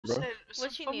bro.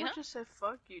 What you need, huh? just said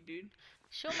fuck you, dude.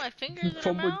 Show my fingers in her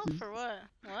Fumble mouth just... or what?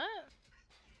 What?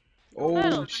 You want me to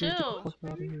Oh, Battle, suck on your shit, get the chill. toes, fuck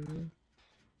out of baby? here, bro.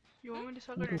 You want me to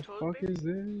suck Who on your the toes, fuck baby? is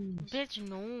this? Bitch,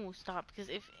 no, stop. Because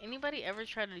if anybody ever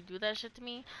tried to do that shit to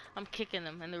me, I'm kicking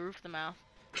them in the roof of the mouth.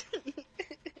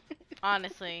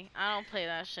 Honestly, I don't play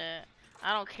that shit.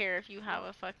 I don't care if you have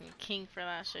a fucking king for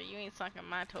that shit. You ain't sucking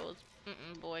my toes.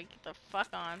 Boy, get the fuck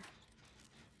on.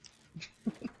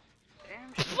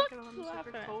 Damn, she's Fuck not gonna let me you suck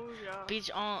her laughing at? toes, y'all. Bitch,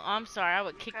 I'm sorry. I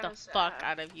would kick the Kinda fuck sad.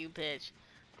 out of you, bitch.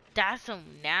 That's some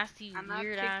nasty, And I'd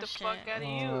weird kick the ass fuck shit. out of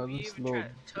you Ah, if you this even try little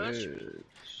to touch me. bitch.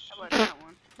 How about that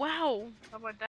one? Wow. How about that?